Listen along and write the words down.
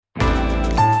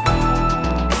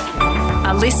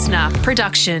listener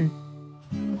production.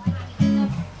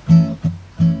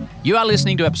 You are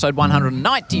listening to episode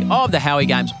 190 of the Howie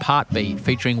Games Part B,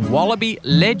 featuring Wallaby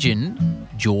legend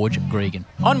George Gregan.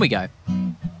 On we go.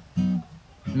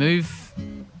 Move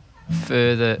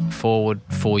further forward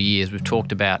 4 years. We've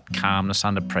talked about calmness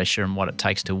under pressure and what it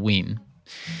takes to win.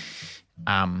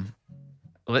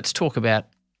 Let's talk about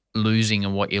losing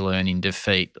and what you learn in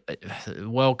defeat.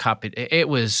 World Cup, it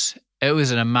was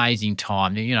an amazing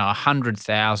time.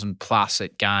 100,000 plus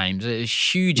at games.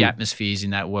 Huge atmospheres in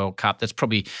that World Cup. That's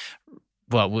probably,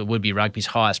 would be rugby's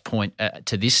highest point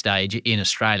to this stage in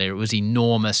Australia. It was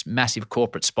enormous, massive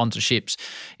corporate sponsorships.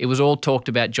 It was all talked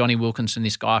about Johnny Wilkinson,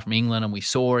 this guy from England, and we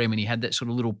saw him, and he had that sort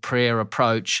of little prayer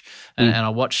approach. And I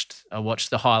watched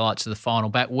the highlights of the final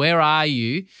back. Where are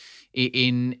you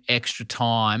in extra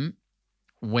time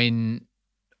when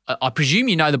I presume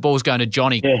you know the ball's going to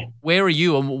Johnny? Yeah. Where are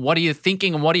you, and what are you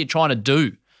thinking, and what are you trying to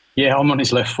do? Yeah, I'm on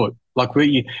his left foot.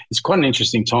 It's quite an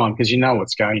interesting time because you know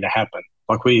what's going to happen.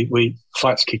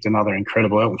 Flats kicked another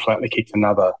incredible, Elton Flatley kicked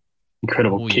another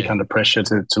incredible kick under pressure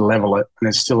to level it, and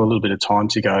there's still a little bit of time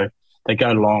to go. They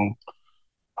go long.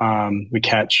 We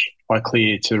catch. I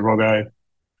clear to Roggo.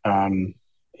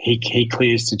 He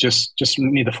clears to just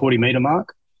near the 40-metre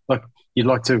mark. You'd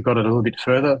like to have got it a little bit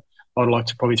further. I'd like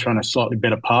to probably throw in a slightly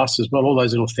better pass as well, all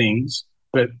those little things.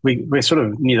 But we're sort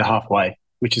of near the halfway,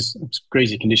 which is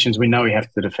greasy conditions. We know we have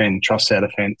to defend, trust our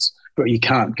defence, but you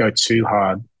can't go too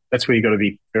hard. That's where you've got to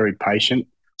be very patient.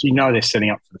 So you know they're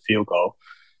setting up for the field goal.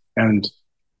 And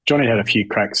Johnny had a few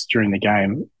cracks during the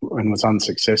game and was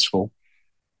unsuccessful.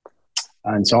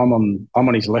 And so I'm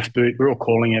on his left boot. We're all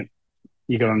calling it.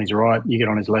 You get on his right, you get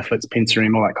on his left, let's pincer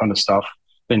him, all that kind of stuff.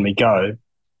 Then we go,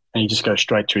 and he just goes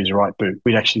straight to his right boot.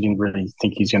 We actually didn't really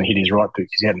think he's going to hit his right boot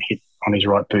because he hadn't hit on his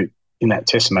right boot in that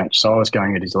test match. So I was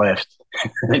going at his left,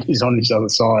 and then he's on his other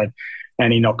side,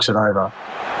 and he knocks it over.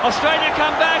 Australia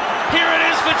come back. Here it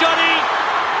is for Johnny.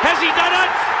 Has he done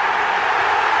it?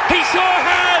 He sure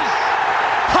has.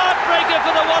 Heartbreaker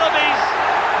for the Wallabies.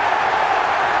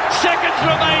 Seconds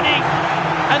remaining,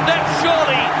 and that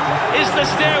surely is the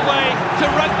stairway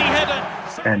to rugby heaven.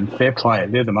 And fair play.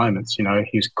 They're the moments. He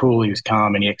was cool, he was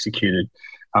calm, and he executed.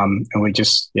 And we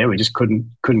just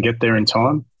couldn't get there in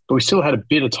time. But we still had a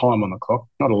bit of time on the clock,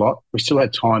 not a lot. We still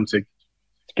had time to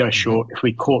go short. If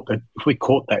we caught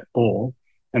that ball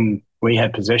and we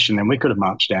had possession, then we could have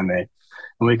marched down there,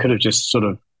 and we could have just sort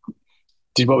of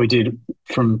did what we did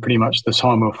from pretty much the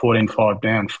time we were 14-5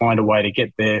 down. Find a way to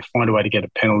get there. Find a way to get a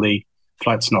penalty.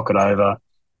 Flats knock it over.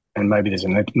 And maybe there's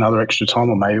another extra time,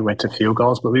 or maybe it went to field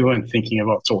goals, but we weren't thinking of,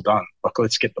 it's all done.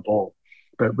 Let's get the ball.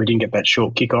 But we didn't get that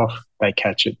short kickoff. They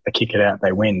catch it, they kick it out,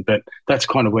 they win. But that's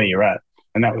kind of where you're at.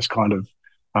 And that was kind of,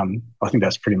 I think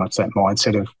that's pretty much that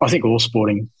mindset of, I think all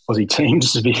sporting Aussie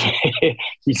teams, to be fair,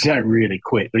 you don't really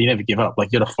quit, but you never give up. You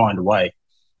got to find a way.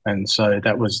 And so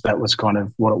that was kind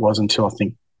of what it was until, I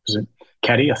think, was it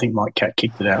Caddy? I think Mike Cat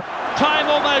kicked it out. Time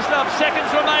almost up,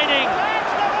 seconds remaining.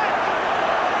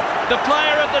 The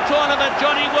player of the tournament,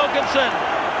 Johnny Wilkinson,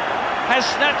 has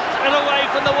snatched it away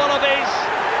from the Wallabies.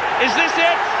 Is this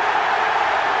it?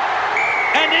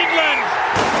 And England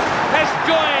has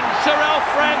joined Sir Alf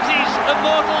Ramsey's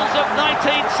Immortals of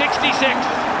 1966.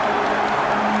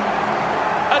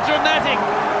 A dramatic,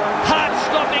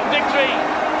 heart-stopping victory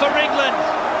for England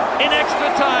in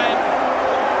extra time.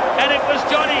 And it was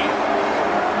Johnny,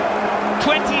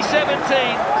 2017,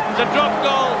 the drop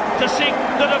goal to sink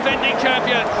the defending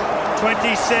champions.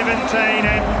 2017,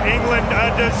 and England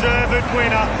a deserved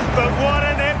winner. But what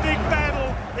an epic battle!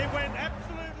 It went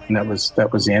absolutely. And that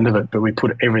was the end of it. But we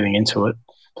put everything into it.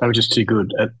 They were just too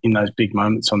good in those big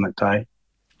moments on that day.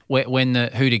 When the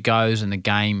hooter goes and the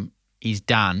game is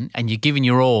done, and you're giving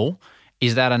your all,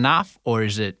 is that enough, or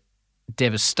is it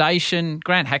devastation?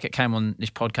 Grant Hackett came on this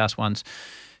podcast once,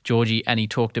 Georgie, and he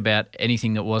talked about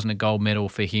anything that wasn't a gold medal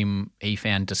for him he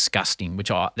found disgusting,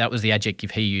 that was the adjective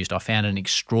he used. I found an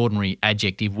extraordinary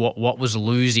adjective. What was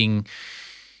losing,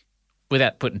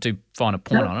 without putting too fine a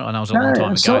point on it, I know it was a long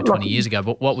time ago, 20 years ago,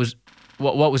 but what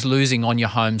was losing on your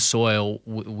home soil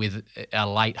with a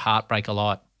late heartbreaker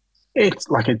like? It's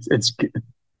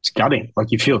gutting.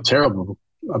 You feel terrible,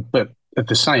 but at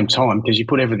the same time, because you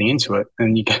put everything into it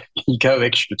and you go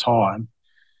extra time,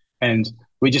 and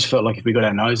we just felt like if we got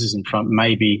our noses in front,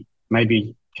 maybe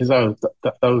because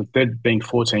they'd been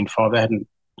 14-5, they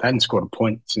hadn't scored a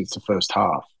point since the first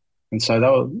half, and so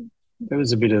there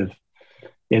was a bit of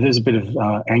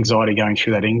anxiety going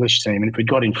through that English team. And if we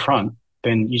got in front,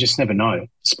 then you just never know.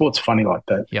 Sport's funny like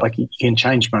that. Yep. You can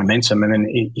change momentum, and then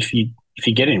if you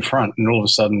get in front, and all of a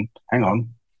sudden, hang on,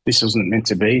 this wasn't meant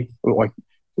to be.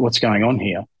 What's going on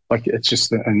here? Like it's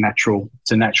just a natural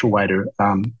way to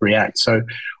react. So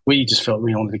we just felt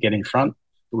we wanted to get in front,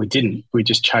 but we didn't. We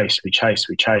just chased. We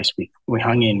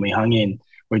hung in.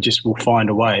 We'll find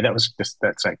a way. That's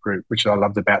that group, which I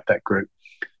loved about that group.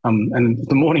 And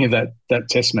the morning of that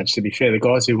test match, to be fair, the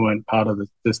guys who weren't part of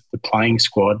the playing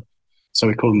squad, so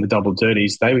we call them the double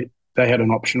dirties, they had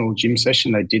an optional gym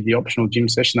session. They did the optional gym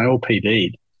session. They all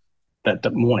PB'd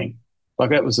that morning.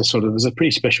 Like that was it was a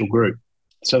pretty special group.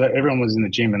 So that everyone was in the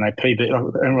gym and they PB.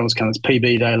 Everyone was kind of, it's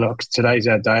PB day. Look, today's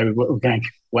our day. We're going,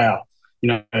 wow.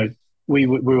 We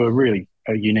were really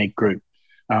a unique group.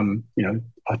 I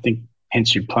think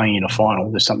hence you're playing in a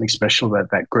final. There's something special about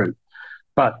that group.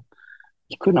 But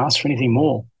you couldn't ask for anything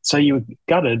more. So you were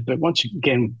gutted, but once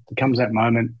there comes that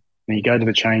moment and you go to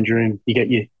the change room, you get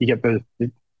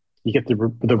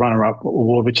the runner-up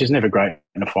award, which is never great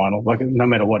in a final. Like no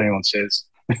matter what anyone says,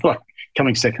 like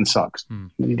coming second sucks.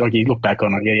 Like you look back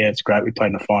on it, yeah, it's great. We played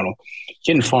in the final.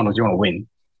 In the finals, you want to win.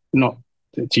 You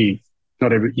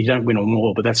don't win them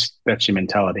all, but that's your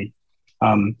mentality.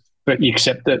 But you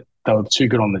accept that they were too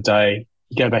good on the day.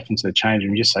 You go back into the change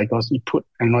room, you just say, guys, and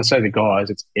when I say the guys,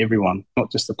 it's everyone,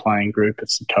 not just the playing group,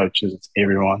 it's the coaches, it's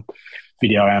everyone,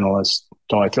 video analysts,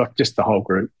 like just the whole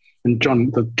group. And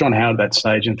John Howard at that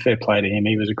stage, and fair play to him,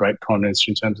 he was a great prime minister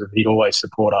in terms of he'd always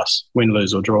support us, win,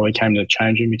 lose or draw. He came to the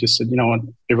change room, he just said, you know what,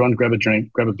 everyone grab a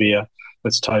drink, grab a beer,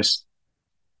 let's toast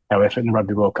our effort in the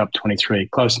Rugby World Cup 23.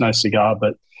 Close, no cigar,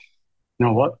 but you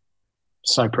know what?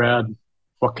 So proud.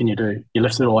 What can you do? You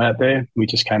left it all out there. We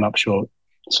just came up short.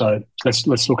 So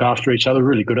let's look after each other.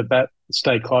 Really good at that.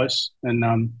 Stay close,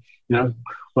 and we'll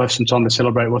have some time to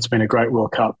celebrate what's been a great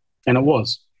World Cup, and it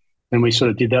was. And we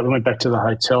sort of did that. We went back to the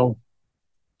hotel.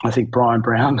 I think Brian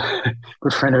Brown, a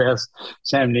good friend of ours,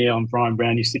 Sam Neal and Brian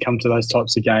Brown used to come to those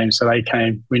types of games. So they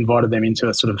came. We invited them into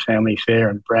a sort of family affair,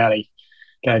 and Brownie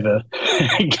gave a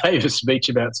speech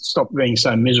about stop being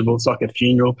so miserable. It's like a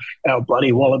funeral. Our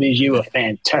bloody Wallabies, you were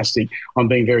fantastic. I'm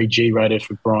being very G-rated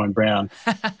for Brian Brown.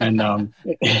 And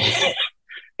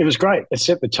it was great. It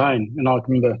set the tone. And I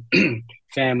remember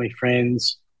family,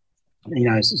 friends,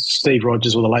 Steve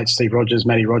Rogers, or the late Steve Rogers,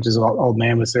 Matty Rogers, old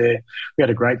man was there. We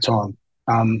had a great time.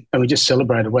 And we just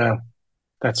celebrated, wow,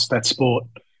 that's sport.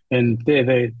 And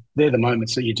they're the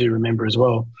moments that you do remember as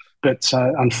well. But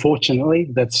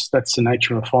unfortunately, that's the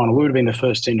nature of a final. We would have been the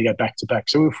first team to go back-to-back,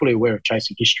 so we were fully aware of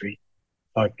chasing history.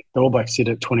 Like the All Blacks did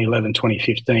it 2011,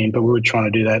 2015, but we were trying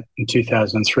to do that in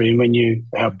 2003, and we knew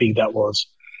how big that was.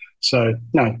 So,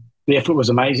 no, the effort was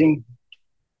amazing.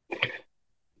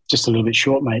 Just a little bit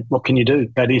short, mate. What can you do?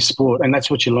 That is sport, and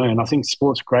that's what you learn. I think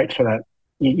sport's great for that.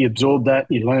 You absorb that,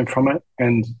 you learn from it,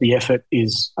 and the effort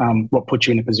is what puts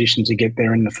you in a position to get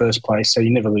there in the first place, so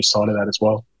you never lose sight of that as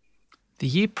well. The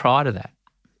year prior to that,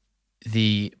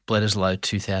 the Bledisloe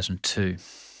 2002,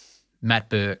 Matt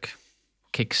Burke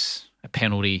kicks a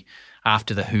penalty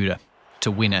after the hooter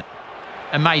to win it.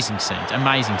 Amazing scenes. He's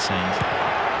done it.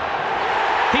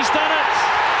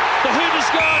 The hooter's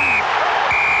gone.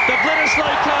 The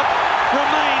Bledisloe Cup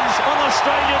remains on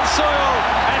Australian soil,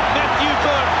 and Matthew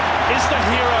Burke is the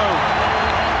hero.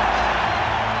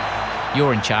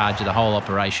 You're in charge of the whole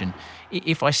operation.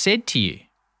 If I said to you,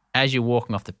 as you're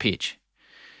walking off the pitch,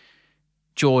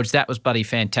 George, that was bloody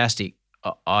fantastic.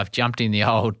 I've jumped in the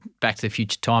old Back to the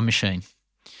Future time machine.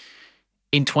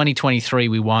 In 2023,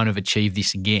 we won't have achieved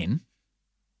this again.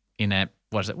 In that,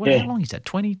 what is it? How long is that?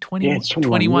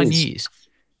 21 years.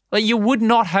 Like, you would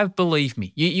not have believed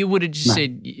me. You would have just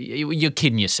said, you're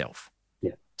kidding yourself.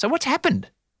 Yeah. So what's happened?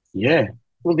 Yeah.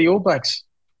 Well, the All Blacks,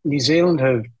 New Zealand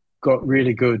have got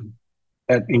really good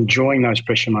at enjoying those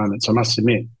pressure moments, I must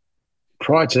admit.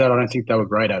 Prior to that, I don't think they were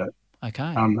great at it. Okay.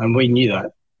 And we knew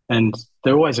that. And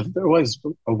they're always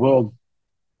the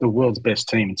world's best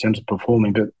team in terms of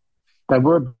performing, but they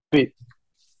were they're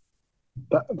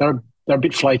a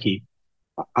bit flaky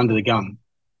under the gun,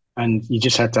 and you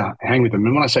just had to hang with them.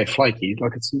 And when I say flaky,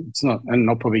 like it's not, and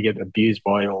I'll probably get abused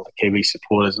by all the Kiwi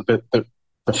supporters, but the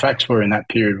facts were in that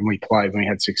period when we played, when we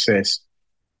had success,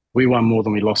 we won more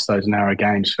than we lost those narrow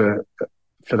games for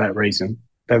that reason.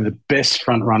 They're the best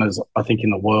front runners, I think, in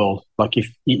the world. Like,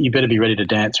 if you better be ready to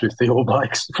dance with the All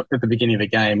Blacks at the beginning of a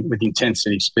game with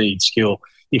intensity, speed, skill.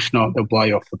 If not, they'll blow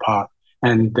you off the park.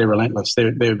 And they're relentless.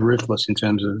 They're ruthless in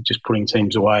terms of just putting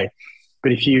teams away.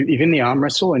 But if you're in the arm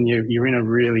wrestle and you're in a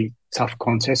really tough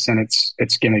contest and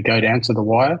it's going to go down to the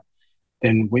wire,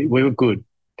 then we were good.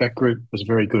 That group was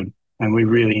very good, and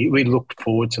we looked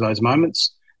forward to those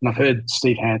moments. And I've heard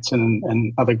Steve Hansen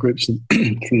and other groups from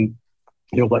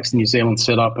the All Blacks in New Zealand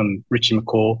set up, and Richie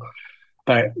McCaw,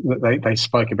 they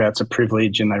spoke about it's a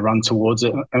privilege and they run towards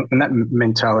it. And that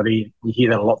mentality, you hear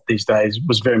that a lot these days,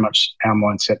 was very much our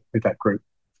mindset with that group.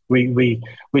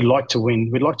 We'd like to win.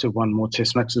 We'd like to have won more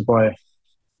test matches by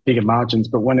bigger margins.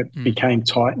 But when it became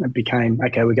tight and it became,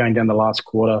 okay, we're going down the last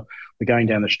quarter, we're going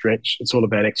down the stretch, it's all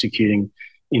about executing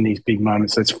in these big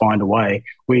moments. Let's find a way.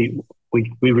 We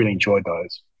really enjoyed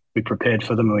those. We prepared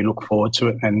for them and we look forward to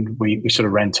it, and we sort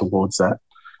of ran towards that.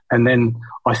 And then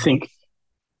I think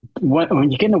when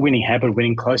you get in a winning habit of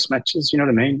winning close matches, you know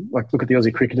what I mean? Like, look at the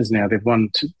Aussie cricketers now. They've won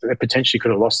they potentially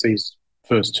could have lost these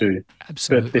first two.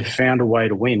 Absolutely. But they've found a way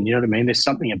to win. You know what I mean? There's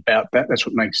something about that. That's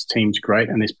what makes teams great,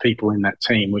 and there's people in that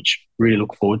team which really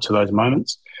look forward to those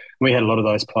moments. We had a lot of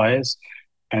those players,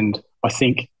 and I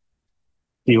think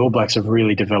the All Blacks have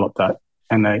really developed that.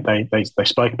 And they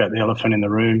spoke about the elephant in the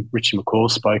room. Richie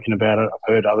McCaw's spoken about it.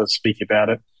 I've heard others speak about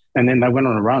it. And then they went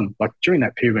on a run. Like during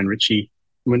that period when Richie,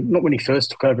 not when he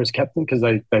first took over as captain, because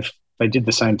they did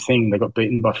the same thing. They got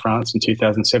beaten by France in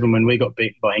 2007 when we got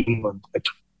beaten by England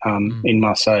in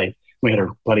Marseille. We had a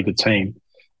bloody good team,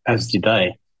 as did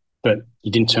they. But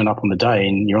you didn't turn up on the day,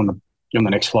 and you're on the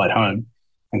next flight home.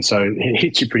 And so it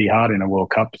hits you pretty hard in a World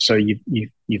Cup. So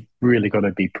you've really got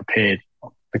to be prepared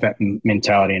with that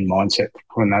mentality and mindset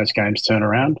when those games turn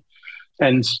around.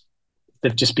 And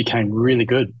they've just became really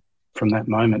good from that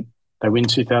moment. They win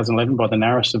 2011 by the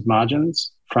narrowest of margins.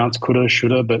 France could have,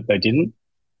 should have, but they didn't.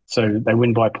 So they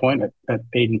win by a point at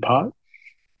Eden Park.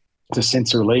 It's a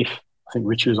sense of relief. I think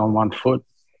Richie was on 1 foot.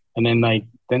 And then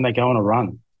they go on a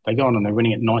run. They go on and they're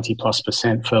winning at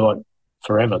 90+% for like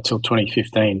forever till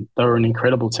 2015. They were an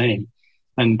incredible team.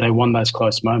 And they won those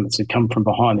close moments. They'd come from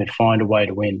behind. They'd find a way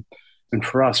to win. And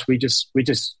for us, we just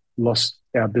lost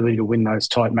our ability to win those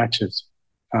tight matches.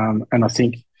 And I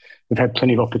think we've had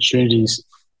plenty of opportunities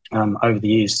over the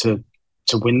years to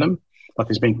win them. Like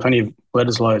there's been plenty of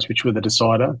Bledisloes, which were the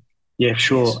decider. Yeah,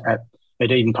 sure, at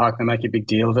Eden Park they make a big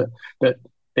deal of it, but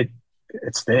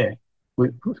it's there.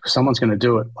 Someone's going to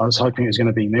do it. I was hoping it was going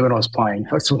to be me when I was playing.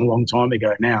 That's a long time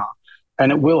ago now.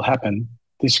 And it will happen.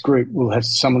 This group will have,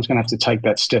 someone's going to have to take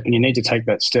that step, and you need to take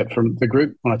that step from the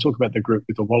group. When I talk about the group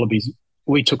with the Wallabies,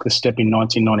 we took the step in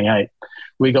 1998.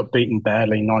 We got beaten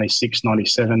badly in 96,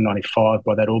 97, 95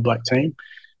 by that All Black team.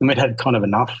 And we'd had kind of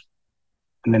enough.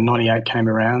 And then 98 came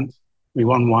around. We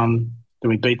won one. Then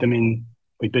we beat them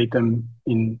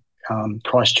in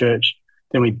Christchurch.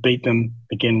 Then we beat them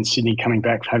again in Sydney, coming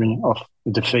back having off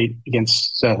the defeat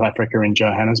against South Africa in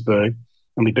Johannesburg.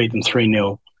 And we beat them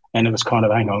 3-0. And it was kind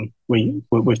of, hang on,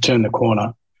 we've turned the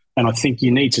corner. And I think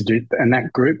you need to do, and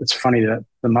that group, it's funny that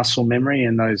the muscle memory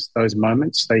and those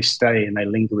moments, they stay and they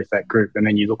linger with that group. And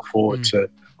then you look forward to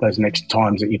those next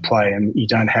times that you play and you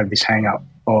don't have this hang up,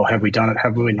 or have we done it,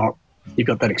 have we not? You've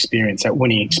got that experience, that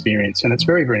winning experience. And it's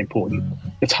very, very important.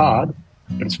 It's hard,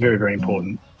 but it's very, very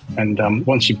important. And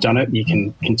once you've done it, you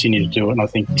can continue to do it. And I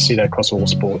think you see that across all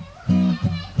sport.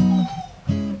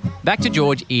 Back to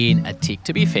George in a tick.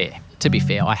 To be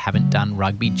fair, I haven't done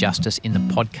rugby justice in the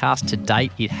podcast to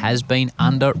date. It has been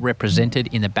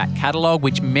underrepresented in the back catalogue,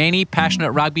 which many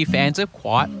passionate rugby fans have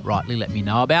quite rightly let me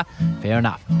know about. Fair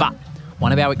enough. But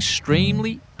one of our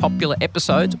extremely popular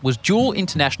episodes was dual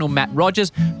international Matt Rogers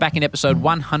back in episode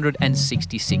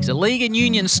 166. A league and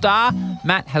union star,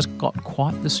 Matt has got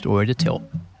quite the story to tell.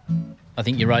 I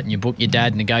think you wrote in your book your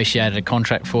dad negotiated a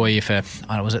contract for you for,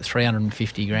 was it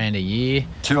 $350,000 a year?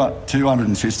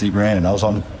 250 grand. I was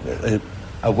on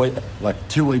a week, like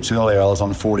 2 weeks earlier. I was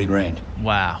on 40 grand.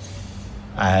 Wow.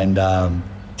 And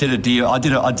did a deal.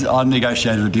 I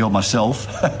negotiated a deal myself,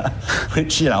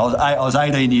 which I was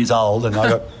 18 years old, and I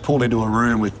got pulled into a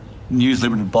room with News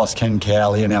Limited boss Ken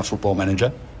Cowley and our football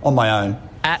manager on my own.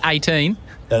 At 18.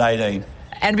 At 18.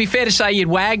 And to be fair to say, you'd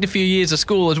wagged a few years of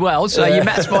school as well, so your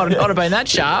maths might not have been that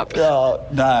sharp.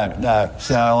 No.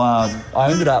 So I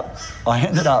ended up,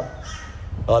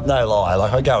 no lie,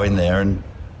 like I go in there and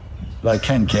like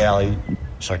Ken Cowley,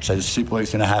 so I say the Super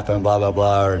League's going to happen, blah, blah,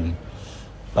 blah. And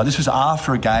this was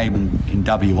after a game in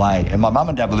WA, and my mum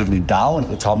and dad were living in Darwin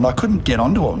at the time, and I couldn't get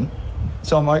onto them.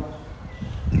 So I'm like,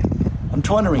 I'm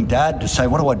trying to ring Dad to say,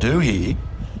 what do I do here?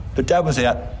 But Dad was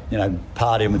out,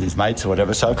 partying with his mates or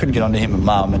whatever, so I couldn't get onto him and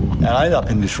Mum, and I ended up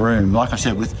in this room, like I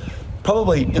said, with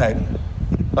probably,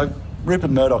 like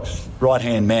Rupert Murdoch's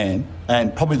right-hand man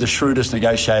and probably the shrewdest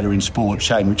negotiator in sport,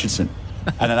 Shane Richardson,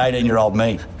 and an 18-year-old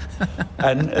me.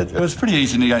 And it was a pretty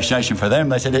easy negotiation for them.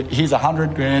 They said, here's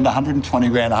 100 grand, 120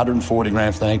 grand, 140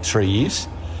 grand for the next 3 years,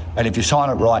 and if you sign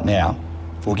it right now,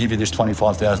 we'll give you this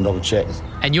 $25,000 cheque.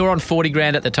 And you're on 40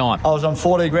 grand at the time? I was on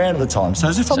 40 grand at the time. So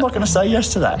as if I'm not going to say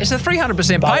yes to that. It's a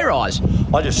 300% pay rise.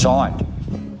 I just signed.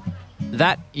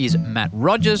 That is Matt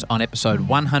Rogers on episode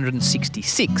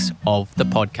 166 of the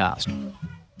podcast.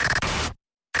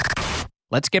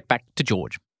 Let's get back to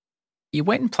George. You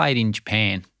went and played in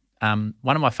Japan. One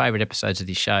of my favourite episodes of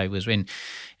this show was when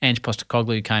Ange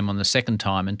Postecoglou came on the second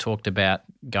time and talked about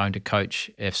going to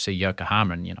coach FC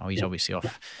Yokohama. And, he's obviously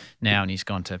off now and he's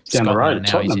gone to Scotland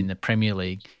and now he's in the Premier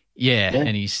League. Yeah.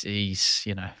 And he's a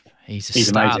star,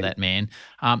 amazing. That man.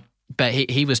 But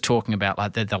he was talking about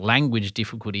like the language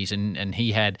difficulties and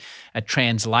he had a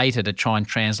translator to try and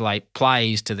translate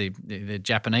plays to the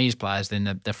Japanese players,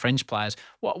 then the French players.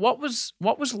 What was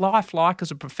life like as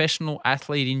a professional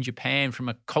athlete in Japan from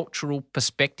a cultural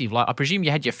perspective? Like I presume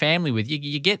you had your family with you.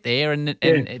 You get there and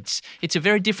it's a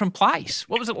very different place.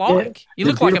 What was it like? Yeah, you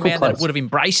look like a man that would have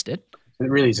embraced it. It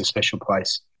really is a special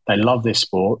place. They love their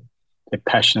sport. They're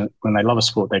passionate. When they love a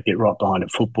sport, they get right behind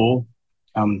it. Football,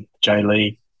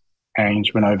 J-League,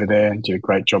 Ange went over there and did a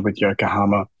great job with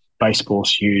Yokohama.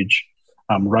 Baseball's huge.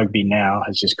 Rugby now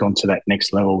has just gone to that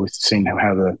next level. We've seen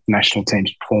how the national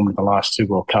teams performed in the last 2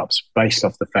 World Cups based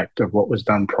off the fact of what was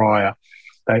done prior.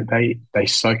 They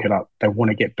soak it up. They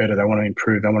want to get better. They want to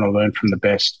improve. They want to learn from the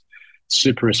best.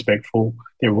 Super respectful.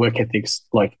 Their work ethic's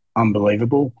like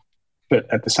unbelievable. But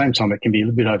at the same time, it can be a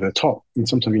little bit over the top. And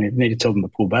sometimes you need to tell them to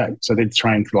pull back. So they'd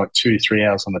train for like 2 to 3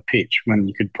 hours on the pitch when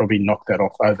you could probably knock that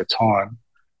off over time.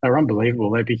 They were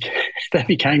unbelievable. They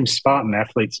became Spartan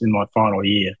athletes in my final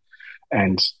year.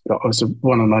 And it was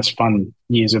one of the most fun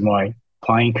years of my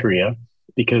playing career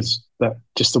because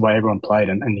just the way everyone played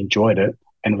and enjoyed it,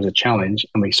 and it was a challenge,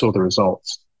 and we saw the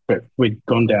results. But we'd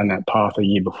gone down that path a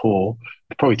year before.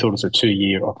 We probably thought it was a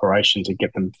 2-year operation to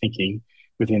get them thinking.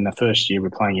 Within the first year,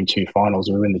 we're playing in 2 finals.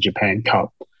 We were in the Japan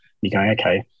Cup. You're going,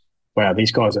 okay, wow,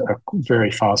 these guys are very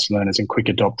fast learners and quick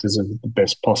adopters of the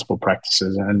best possible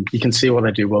practices. And you can see why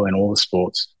they do well in all the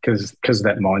sports because of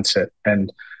that mindset,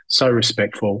 and so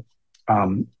respectful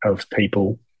of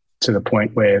people to the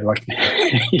point where, like,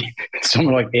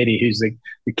 someone like Eddie, who's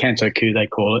the Kanto-ku, they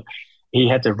call it, he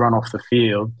had to run off the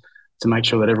field to make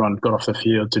sure that everyone got off the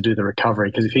field to do the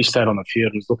recovery. Because if he stayed on the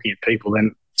field and was looking at people,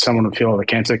 then someone would feel, the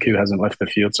Kanto-ku hasn't left the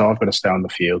field, so I've got to stay on the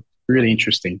field. Really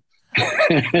interesting.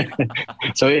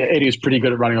 So Eddie was pretty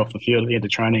good at running off the field. He had the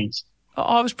trainings.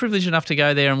 I was privileged enough to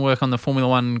go there and work on the Formula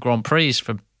One Grand Prix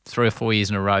for 3 or 4 years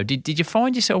in a row. Did you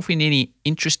find yourself in any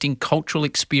interesting cultural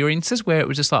experiences where it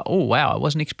was just like, oh, wow, I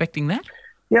wasn't expecting that?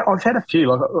 Yeah, I've had a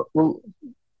few.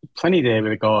 Plenty there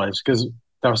with the guys because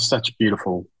they were such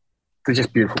beautiful. They're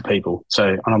just beautiful people. So,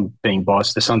 and I'm being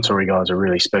biased. The Suntory guys are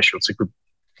really special. It's a good,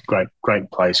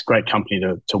 great place, great company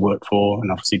to work for, and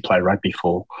obviously play rugby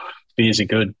for. Beers are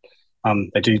good.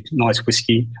 They do nice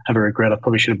whiskey. Have a regret. I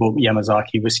probably should have bought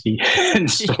Yamazaki whiskey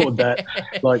and stored that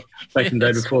like back in the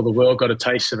day before the world got a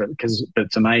taste of it because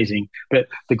it's amazing. But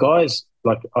the guys,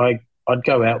 like I'd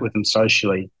go out with them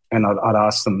socially and I'd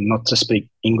ask them not to speak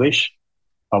English.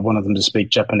 I wanted them to speak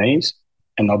Japanese,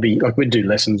 and we'd do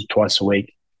lessons twice a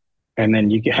week. And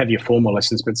then you have your formal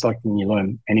lessons, but it's like when you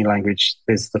learn any language,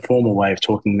 there's the formal way of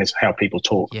talking. There's how people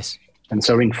talk. Yes. And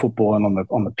so in football and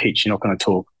on the pitch, you're not going to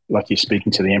talk like you're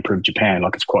speaking to the Emperor of Japan.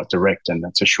 Like, it's quite direct and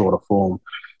it's a shorter form.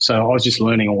 So I was just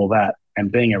learning all that,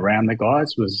 and being around the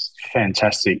guys was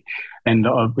fantastic. And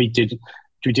we did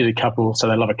a couple. So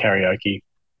they love a karaoke.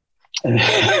 And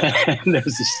there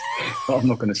was this, I'm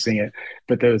not going to sing it,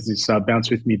 but there was this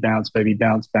bounce with me, bounce, baby,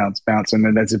 bounce, bounce, bounce. And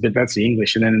then that's the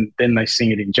English. And then they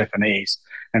sing it in Japanese.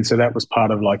 And so that was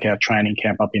part of like our training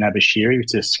camp up in Abashiri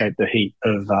to escape the heat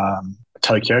of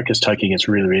Tokyo, because Tokyo gets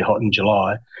really, really hot in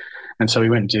July. And so we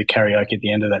went and did karaoke at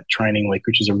the end of that training week,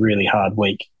 which is a really hard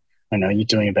week. I know you're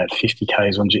doing about 50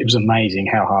 Ks on. It was amazing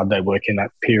how hard they work in that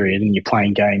period, and you're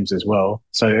playing games as well.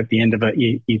 So at the end of it,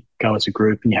 you go as a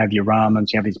group and you have your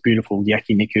ramens, you have these beautiful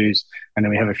yakinikus, and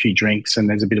then we have a few drinks, and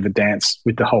there's a bit of a dance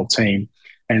with the whole team.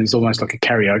 And it's almost like a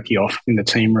karaoke off in the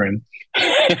team room.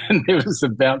 And there was the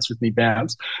bounce with me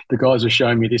bounce. The guys were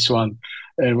showing me this one,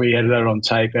 and we had that on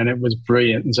tape, and it was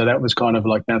brilliant. And so that was kind of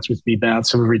like bounce with me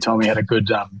bounce. So every time we had a good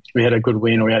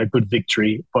win or we had a good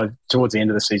victory, but towards the end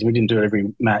of the season, we didn't do it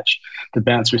every match. The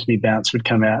bounce with me bounce would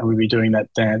come out, and we'd be doing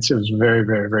that dance. It was very,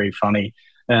 very, very funny.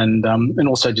 And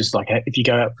also just like if you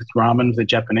go out with ramen, the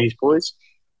Japanese boys,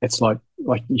 it's like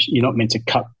you're not meant to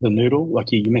cut the noodle.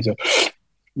 Like you're meant to.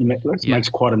 It makes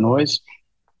quite a noise,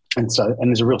 and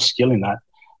there's a real skill in that.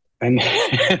 And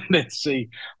let's see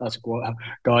us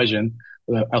Gaijin,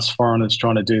 us foreigners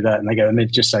trying to do that, and they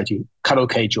just say to you, "Cut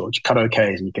okay, George, cut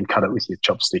okay," and you can cut it with your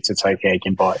chopsticks. It's okay, you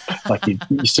can bite. Like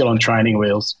you're still on training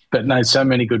wheels. But no, so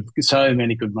many good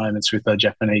moments with the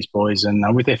Japanese boys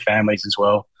and with their families as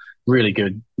well. really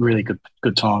good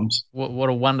times. What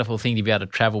a wonderful thing to be able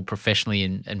to travel professionally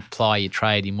and ply your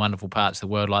trade in wonderful parts of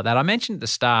the world like that. I mentioned at the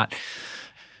start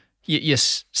your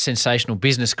sensational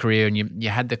business career, and you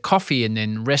had the coffee and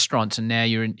then restaurants, and now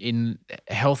you're in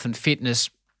health and fitness.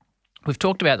 We've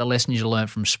talked about the lessons you learned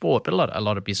from sport, but a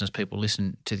lot of business people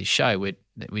listen to this show,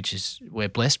 we're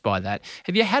blessed by that.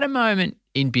 Have you had a moment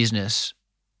in business,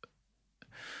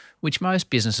 which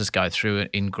most businesses go through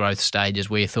in growth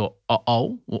stages, where you thought,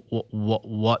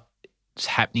 what's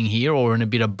happening here, or in a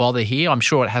bit of bother here? I'm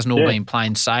sure it hasn't all been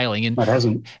plain sailing. And it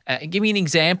hasn't. Give me an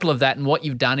example of that and what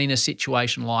you've done in a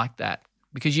situation like that,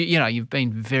 because you've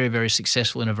been very, very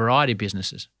successful in a variety of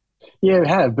businesses. Yeah, we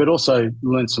have, but also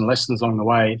learned some lessons along the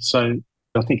way. So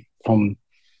I think from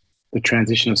the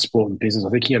transition of sport and business,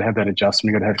 I think you got to have that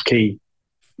adjustment. You got to have key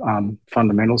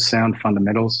fundamentals, sound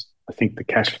fundamentals. I think the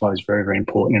cash flow is very, very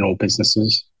important in all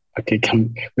businesses.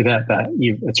 Without that,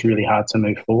 it's really hard to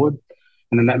move forward.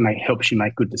 And then that helps you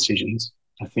make good decisions.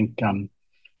 I think, and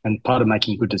part of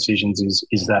making good decisions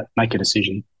is that make a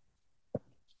decision.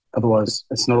 Otherwise,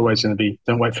 it's not always going to be,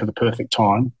 don't wait for the perfect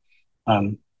time.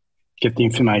 Get the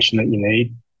information that you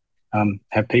need,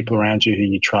 have people around you who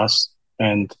you trust,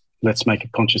 and let's make a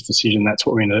conscious decision. That's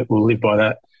what we'll live by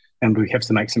that. And we have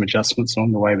to make some adjustments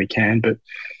along the way we can. But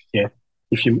yeah,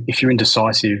 if you're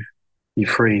indecisive, you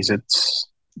freeze. It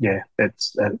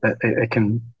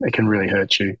can really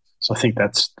hurt you. So I think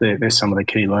there's some of the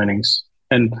key learnings.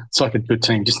 And it's like a good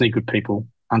team, just need good people,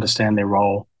 understand their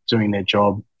role, doing their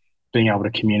job, being able to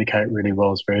communicate really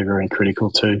well is very, very critical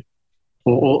too.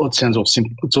 It sounds all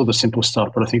simple. It's all the simple stuff,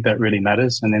 but I think that really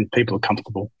matters. And then people are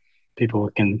comfortable.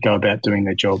 People can go about doing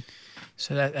their job.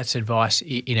 So that's advice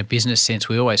in a business sense.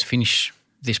 We always finish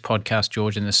this podcast,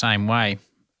 George, in the same way,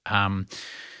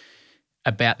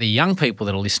 about the young people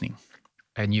that are listening.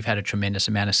 And you've had a tremendous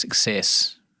amount of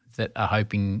success that are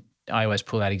hoping. I always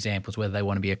pull out examples, whether they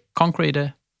want to be a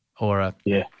concreter or a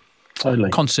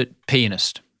concert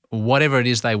pianist, whatever it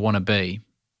is they want to be.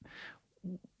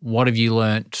 What have you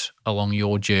learnt along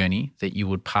your journey that you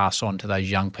would pass on to those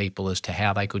young people as to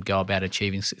how they could go about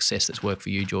achieving success that's worked for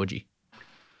you, Georgie?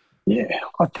 Yeah,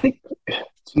 I think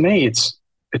to me it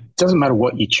doesn't matter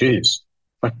what you choose.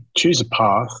 Like, choose a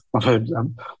path.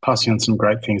 I'm passing on some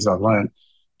great things I've learned.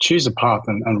 Choose a path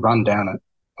and run down it.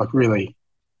 Like, really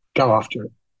go after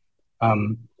it.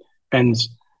 And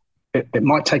it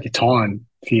might take a time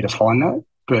for you to find that,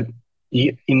 but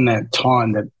in that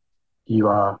time that you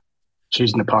are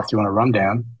choosing the path you want to run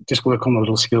down, just work on the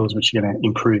little skills which are going to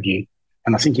improve you.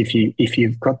 And I think if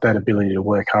you've got that ability to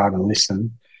work hard and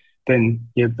listen, then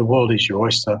the world is your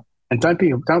oyster. And don't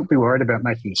be worried about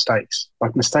making mistakes.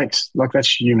 Like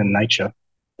that's human nature.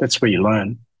 That's where you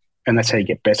learn, and that's how you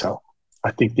get better.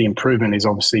 I think the improvement is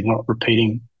obviously not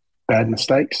repeating bad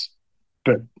mistakes,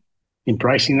 but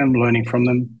embracing them, learning from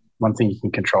them. One thing you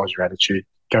can control is your attitude.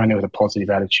 Go in there with a positive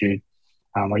attitude.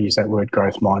 I use that word,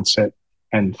 growth mindset,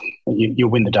 and you'll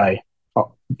win the day.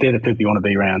 They're the people you want to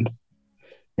be around.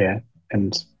 Yeah,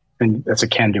 and that's a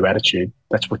can-do attitude.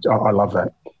 That's what I love.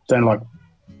 That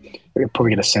you probably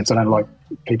get a sense. I don't like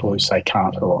people who say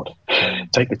can't a lot.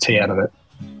 Take the T out of it,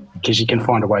 because you can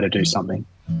find a way to do something.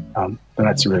 And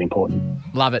that's really important.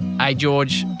 Love it. Hey,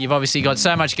 George, you've obviously got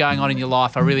so much going on in your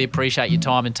life. I really appreciate your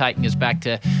time and taking us back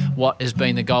to what has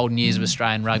been the golden years of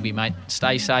Australian rugby, mate.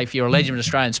 Stay safe. You're a legend of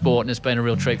Australian sport, and it's been a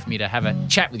real treat for me to have a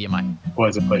chat with you, mate.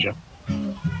 Always a pleasure.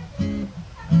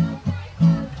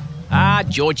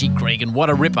 Georgie Gregan,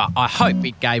 what a ripper. I hope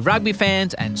it gave rugby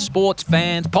fans and sports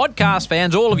fans, podcast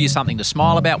fans, all of you something to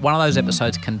smile about. One of those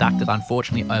episodes conducted,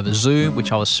 unfortunately, over Zoom,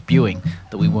 which I was spewing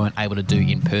that we weren't able to do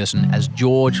in person, as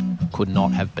George could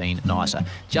not have been nicer.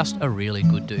 Just a really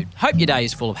good dude. Hope your day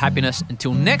is full of happiness.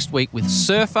 Until next week with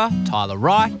surfer Tyler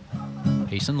Wright.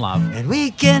 Peace and love. And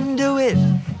we can do it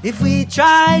if we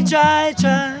try.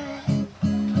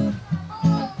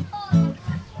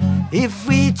 If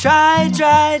we try.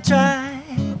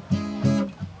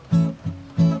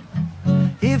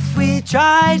 If we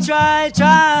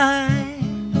try.